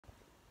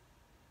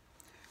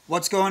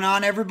What's going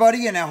on,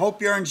 everybody? And I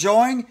hope you're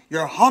enjoying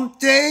your Hump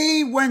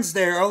Day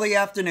Wednesday early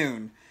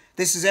afternoon.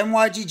 This is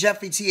NYG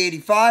Jeffy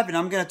T85, and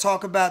I'm going to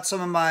talk about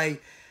some of my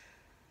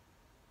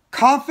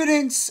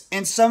confidence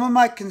and some of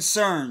my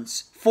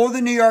concerns for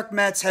the New York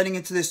Mets heading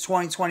into this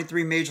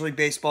 2023 Major League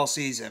Baseball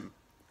season.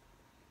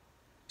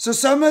 So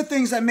some of the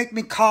things that make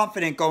me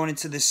confident going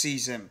into this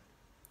season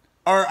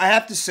are, I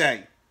have to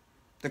say,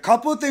 the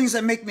couple of things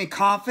that make me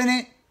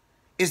confident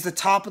is the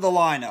top of the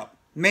lineup,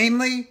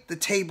 mainly the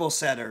table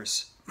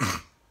setters.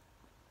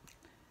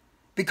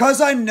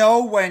 Because I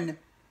know when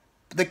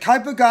the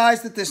type of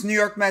guys that this New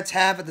York Mets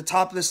have at the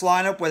top of this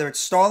lineup, whether it's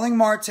Starling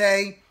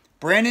Marte,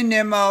 Brandon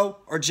Nimmo,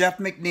 or Jeff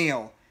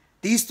McNeil,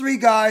 these three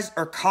guys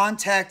are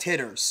contact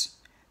hitters.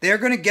 They're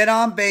going to get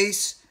on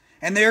base,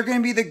 and they're going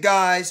to be the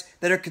guys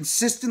that are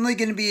consistently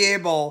going to be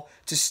able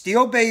to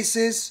steal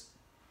bases,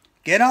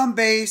 get on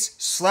base,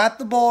 slap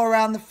the ball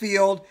around the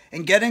field,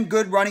 and get in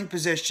good running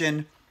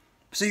position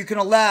so you can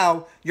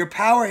allow your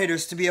power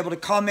hitters to be able to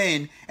come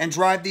in and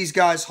drive these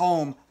guys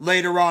home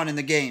later on in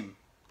the game.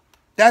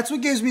 That's what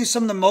gives me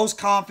some of the most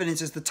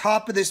confidence is the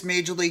top of this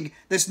Major League,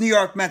 this New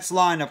York Mets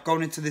lineup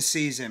going into this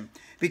season.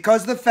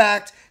 Because of the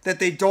fact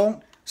that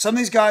some of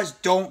these guys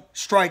don't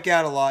strike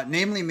out a lot,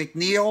 namely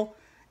McNeil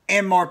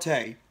and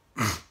Marte.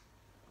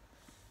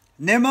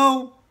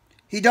 Nimmo,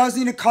 he does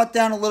need to cut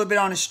down a little bit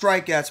on his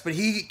strikeouts, but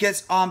he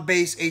gets on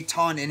base a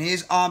ton, and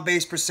his on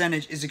base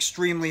percentage is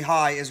extremely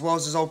high, as well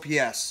as his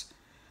OPS.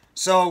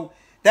 So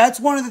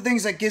that's one of the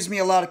things that gives me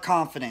a lot of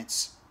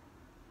confidence.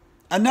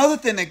 Another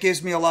thing that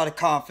gives me a lot of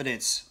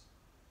confidence,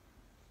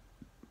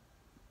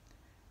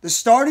 the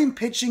starting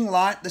pitching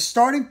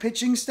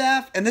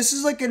staff, and this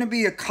is like going to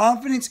be a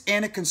confidence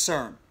and a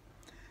concern.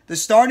 The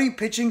starting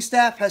pitching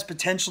staff has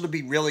potential to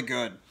be really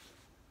good.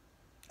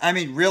 I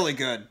mean, really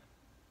good.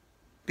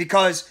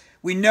 Because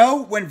we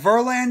know when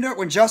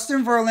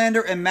Justin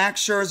Verlander and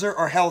Max Scherzer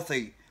are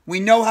healthy, we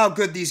know how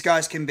good these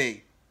guys can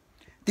be.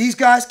 These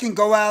guys can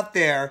go out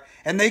there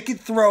and they can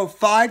throw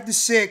 5 to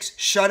 6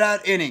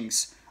 shutout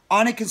innings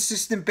on a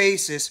consistent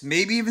basis,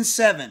 maybe even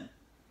 7.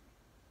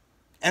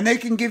 And they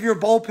can give your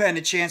bullpen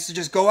a chance to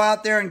just go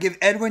out there and give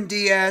Edwin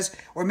Diaz,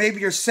 or maybe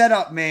your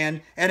setup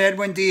man and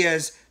Edwin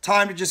Diaz,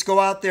 time to just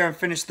go out there and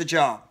finish the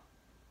job.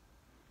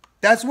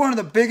 That's one of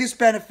the biggest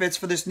benefits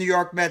for this New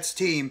York Mets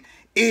team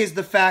is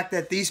the fact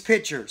that these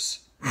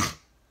pitchers,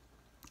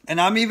 and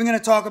I'm even going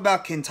to talk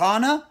about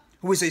Quintana,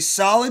 who is a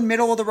solid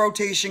middle of the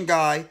rotation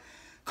guy.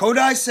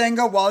 Kodai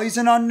Senga, while he's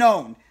an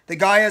unknown, the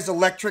guy has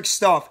electric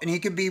stuff, and he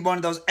could be one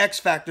of those X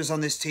factors on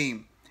this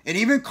team. And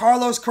even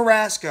Carlos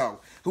Carrasco,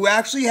 who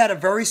actually had a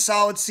very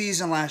solid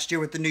season last year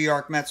with the New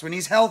York Mets when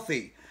he's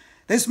healthy.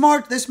 This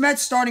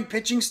Mets starting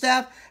pitching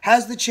staff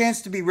has the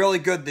chance to be really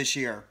good this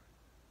year.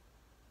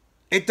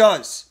 It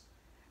does.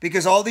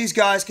 Because all these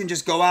guys can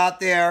just go out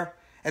there,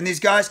 and these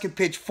guys can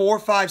pitch 4,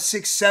 5,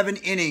 6, 7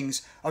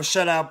 innings of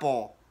shutout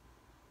ball.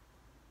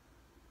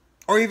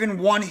 Or even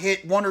one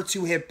or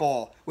two hit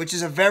ball, which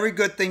is a very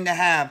good thing to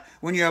have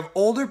when you have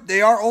older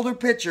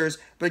pitchers,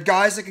 but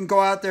guys that can go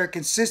out there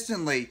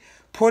consistently,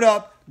 put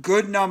up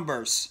good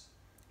numbers,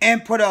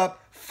 and put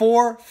up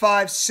 4,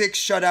 5, 6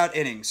 shutout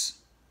innings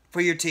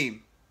for your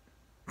team.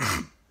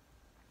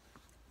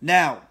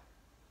 Now,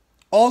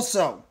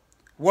 also,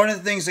 one of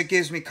the things that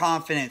gives me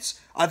confidence,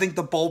 I think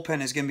the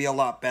bullpen is going to be a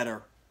lot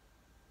better.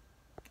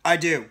 I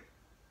do.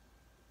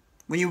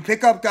 When you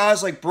pick up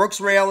guys like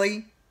Brooks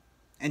Raley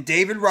and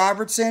David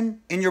Robertson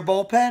in your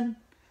bullpen,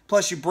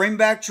 plus you bring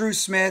back Drew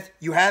Smith,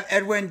 you have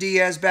Edwin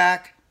Diaz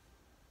back.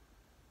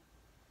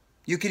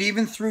 You could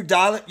even throw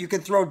Tyler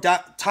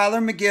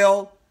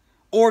McGill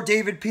or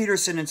David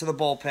Peterson into the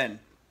bullpen.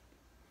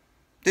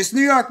 This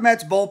New York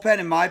Mets bullpen,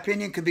 in my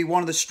opinion, could be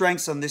one of the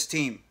strengths on this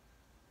team.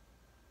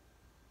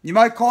 You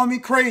might call me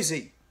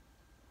crazy,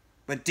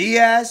 but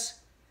Diaz,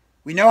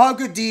 we know how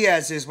good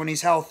Diaz is when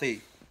he's healthy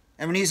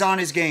and when he's on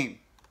his game.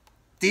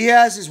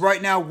 Diaz is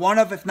right now one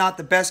of, if not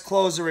the best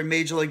closer in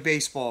Major League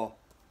Baseball.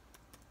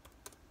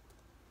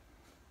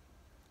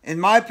 In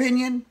my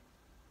opinion,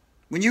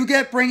 when you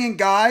get bringing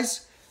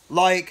guys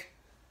like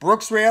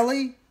Brooks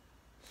Raley,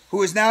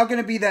 who is now going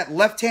to be that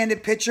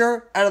left-handed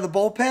pitcher out of the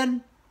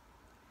bullpen,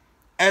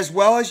 as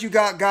well as you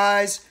got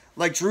guys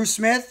like Drew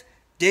Smith,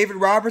 David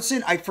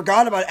Robertson. I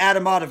forgot about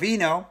Adam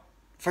Ottavino.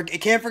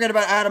 Can't forget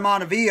about Adam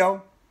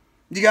Ottavino.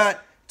 You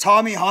got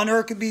Tommy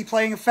Hunter could be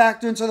playing a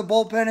factor into the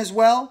bullpen as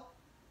well.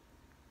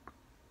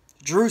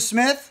 Drew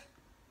Smith,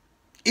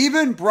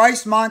 even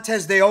Bryce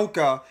Montez de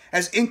Oca,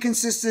 as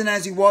inconsistent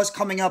as he was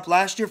coming up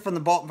last year from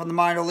the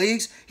minor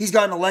leagues, he's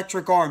got an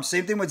electric arm.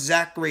 Same thing with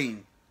Zach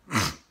Green.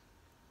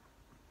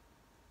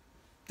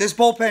 This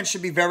bullpen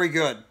should be very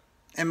good,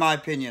 in my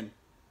opinion.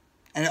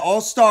 And it all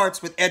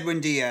starts with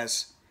Edwin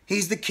Diaz.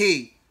 He's the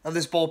key of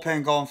this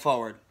bullpen going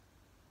forward.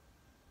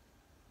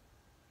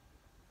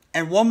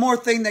 And one more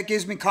thing that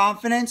gives me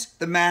confidence,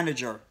 the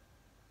manager.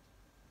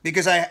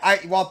 Because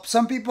while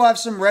some people have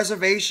some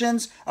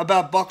reservations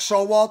about Buck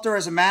Showalter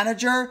as a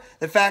manager,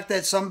 the fact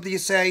that some of you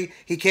say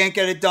he can't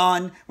get it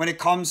done when it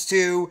comes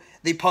to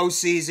the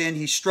postseason,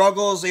 he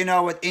struggles,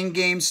 with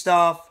in-game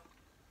stuff.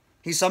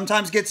 He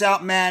sometimes gets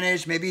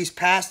outmanaged. Maybe he's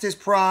past his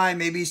prime.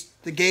 Maybe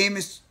the game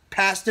has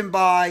passed him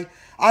by.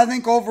 I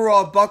think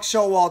overall, Buck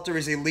Showalter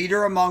is a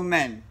leader among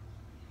men.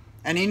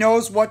 And he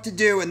knows what to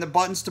do and the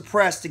buttons to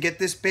press to get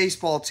this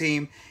baseball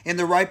team in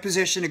the right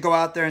position to go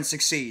out there and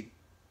succeed.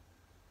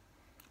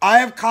 I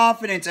have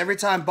confidence every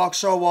time Buck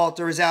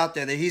Showalter is out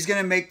there that he's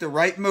going to make the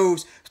right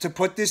moves to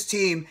put this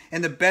team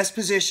in the best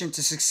position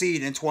to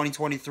succeed in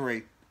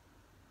 2023.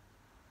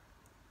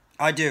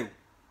 I do.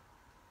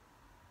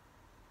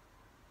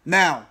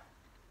 Now,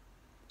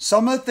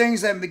 some of the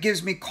things that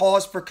gives me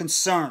cause for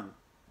concern.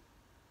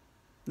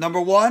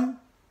 Number one,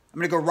 I'm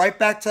going to go right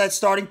back to that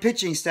starting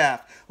pitching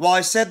staff. While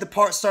I said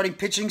the starting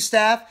pitching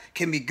staff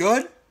can be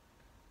good,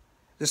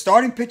 the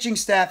starting pitching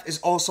staff is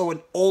also an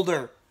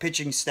older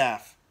pitching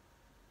staff.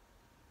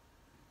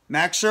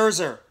 Max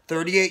Scherzer,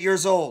 38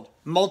 years old,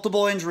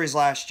 multiple injuries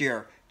last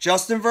year.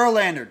 Justin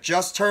Verlander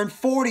just turned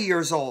 40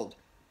 years old.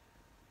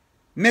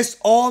 Missed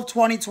all of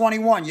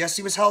 2021. Yes,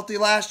 he was healthy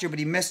last year, but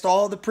he missed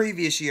all of the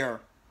previous year.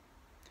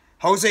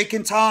 Jose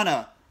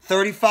Quintana,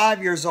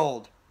 35 years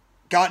old,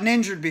 gotten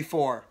injured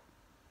before.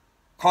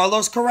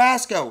 Carlos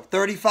Carrasco,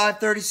 35,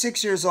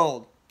 36 years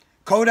old.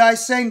 Kodai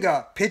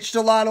Senga, pitched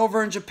a lot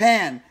over in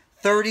Japan,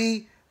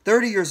 30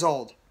 years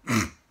old.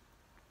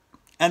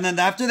 And then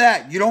after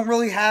that, you don't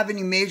really have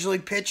any major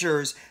league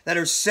pitchers that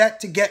are set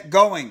to get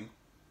going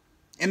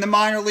in the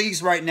minor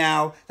leagues right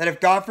now that if,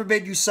 God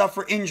forbid, you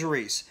suffer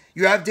injuries.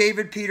 You have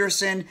David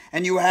Peterson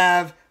and you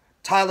have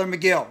Tyler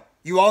McGill.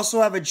 You also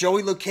have a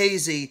Joey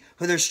Lucchesi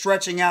who they're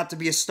stretching out to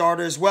be a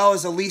starter, as well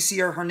as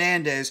Alicia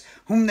Hernandez,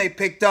 whom they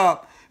picked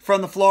up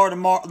from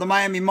the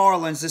Miami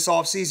Marlins this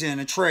offseason in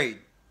a trade.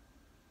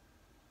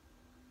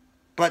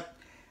 But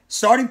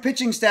starting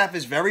pitching staff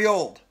is very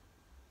old.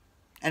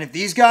 And if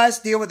these guys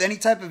deal with any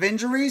type of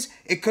injuries,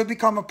 it could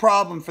become a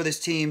problem for this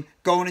team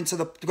going into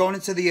the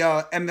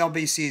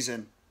MLB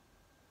season.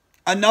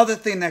 Another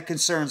thing that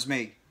concerns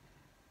me.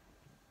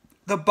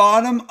 The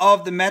bottom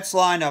of the Mets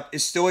lineup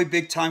is still a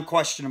big-time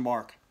question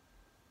mark.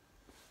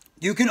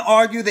 You can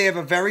argue they have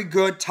a very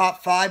good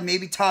top 5,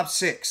 maybe top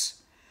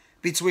 6.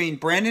 Between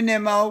Brandon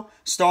Nimmo,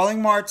 Starling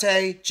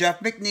Marte, Jeff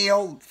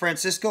McNeil,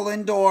 Francisco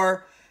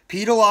Lindor,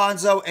 Pete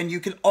Alonso, and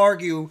you can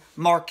argue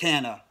Mark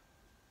Canha.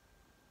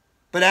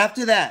 But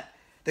after that,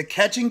 the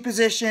catching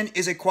position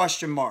is a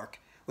question mark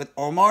with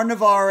Omar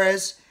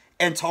Narvaez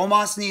and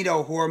Tomas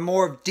Nido, who are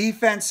more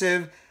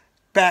defensive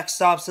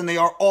backstops than they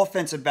are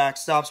offensive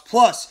backstops.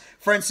 Plus,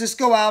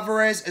 Francisco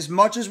Alvarez, as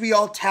much as we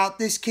all tout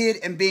this kid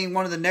and being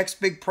one of the next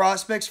big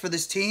prospects for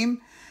this team,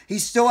 he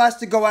still has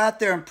to go out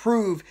there and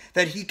prove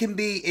that he can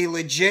be a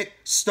legit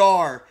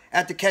star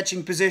at the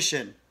catching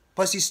position.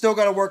 Plus, he's still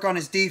got to work on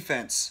his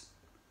defense.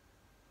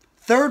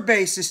 Third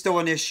base is still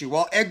an issue.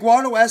 While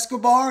Eduardo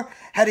Escobar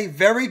had a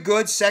very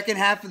good second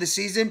half of the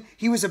season,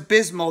 he was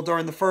abysmal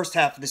during the first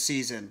half of the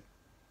season.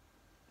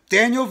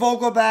 Daniel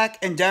Vogelbach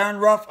and Darren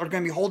Ruff are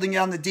going to be holding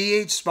down the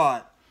DH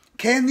spot.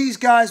 Can these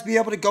guys be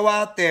able to go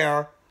out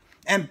there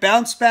and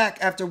bounce back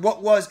after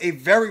what was a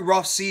very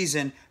rough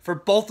season for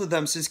both of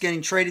them since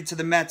getting traded to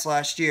the Mets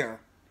last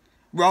year?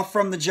 Ruff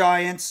from the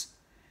Giants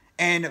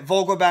and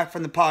Vogelbach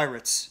from the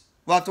Pirates.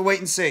 We'll have to wait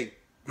and see.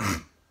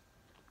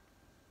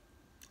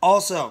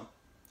 Also,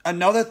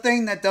 another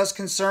thing that does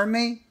concern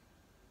me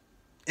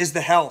is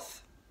the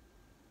health.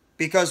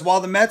 Because while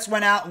the Mets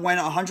went out and won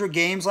 100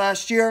 games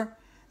last year,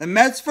 the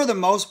Mets, for the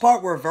most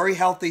part, were a very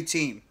healthy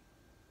team.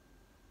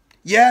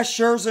 Yeah,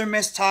 Scherzer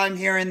missed time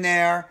here and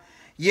there.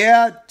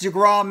 Yeah,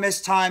 DeGrom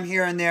missed time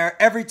here and there.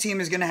 Every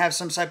team is going to have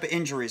some type of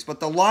injuries.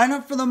 But the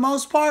lineup, for the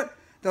most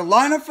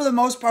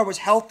part, was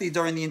healthy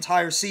during the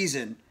entire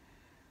season.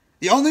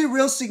 The only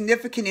real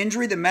significant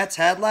injury the Mets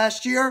had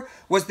last year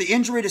was the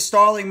injury to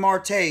Starling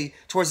Marte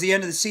towards the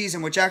end of the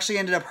season, which actually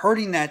ended up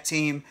hurting that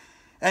team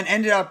and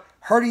ended up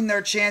hurting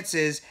their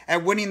chances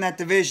at winning that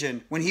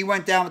division when he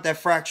went down with that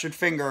fractured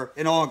finger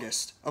in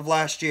August of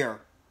last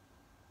year.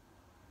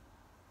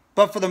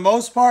 But for the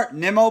most part,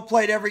 Nimmo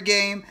played every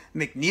game.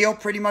 McNeil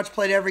pretty much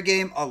played every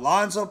game.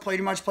 Alonso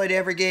pretty much played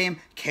every game.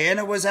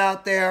 Canha was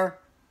out there.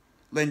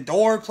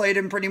 Lindor played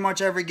in pretty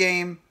much every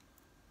game.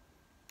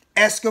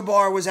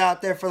 Escobar was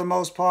out there for the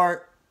most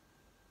part.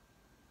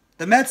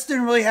 The Mets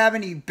didn't really have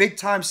any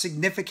big-time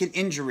significant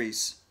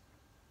injuries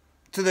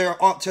to their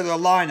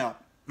lineup.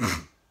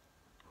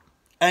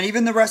 And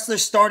even the rest of their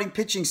starting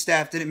pitching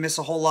staff didn't miss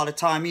a whole lot of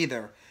time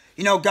either.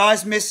 You know,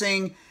 guys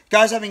having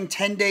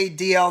 10-day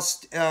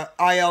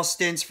IL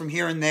stints from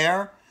here and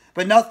there,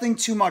 but nothing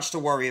too much to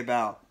worry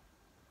about.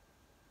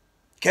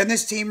 Can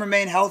this team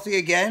remain healthy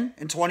again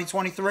in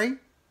 2023?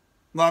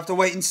 We'll have to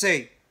wait and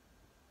see.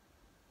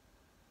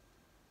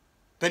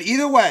 But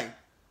either way,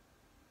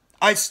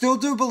 I still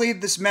do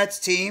believe this Mets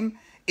team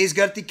is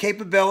got the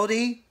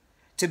capability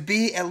to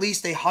be at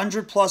least a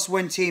 100-plus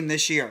win team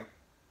this year.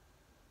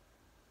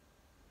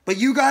 But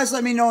you guys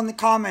let me know in the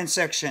comment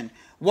section.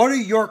 What are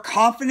your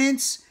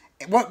confidence?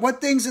 What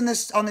things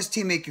on this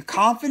team make you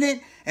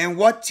confident? And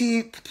what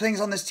things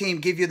on this team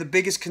give you the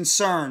biggest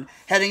concern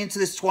heading into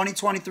this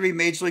 2023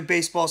 Major League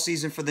Baseball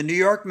season for the New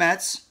York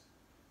Mets?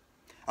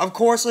 Of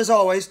course, as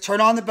always,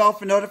 turn on the bell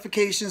for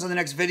notifications on the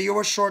next video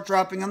or short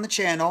dropping on the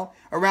channel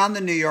around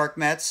the New York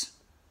Mets.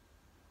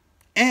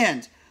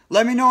 And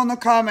let me know in the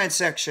comment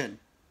section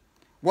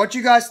what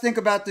you guys think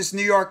about this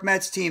New York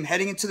Mets team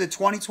heading into the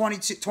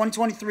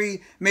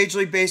 2023 Major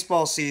League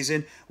Baseball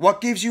season.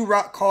 What gives you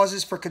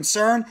causes for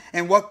concern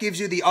and what gives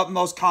you the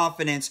utmost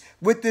confidence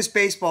with this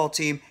baseball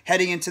team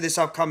heading into this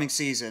upcoming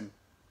season.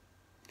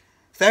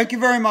 Thank you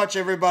very much,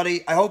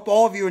 everybody. I hope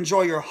all of you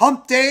enjoy your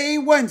Hump Day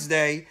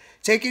Wednesday.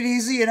 Take it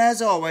easy, and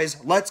as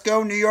always, let's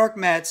go New York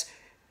Mets.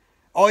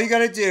 All you got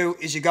to do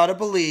is you got to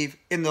believe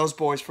in those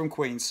boys from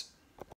Queens.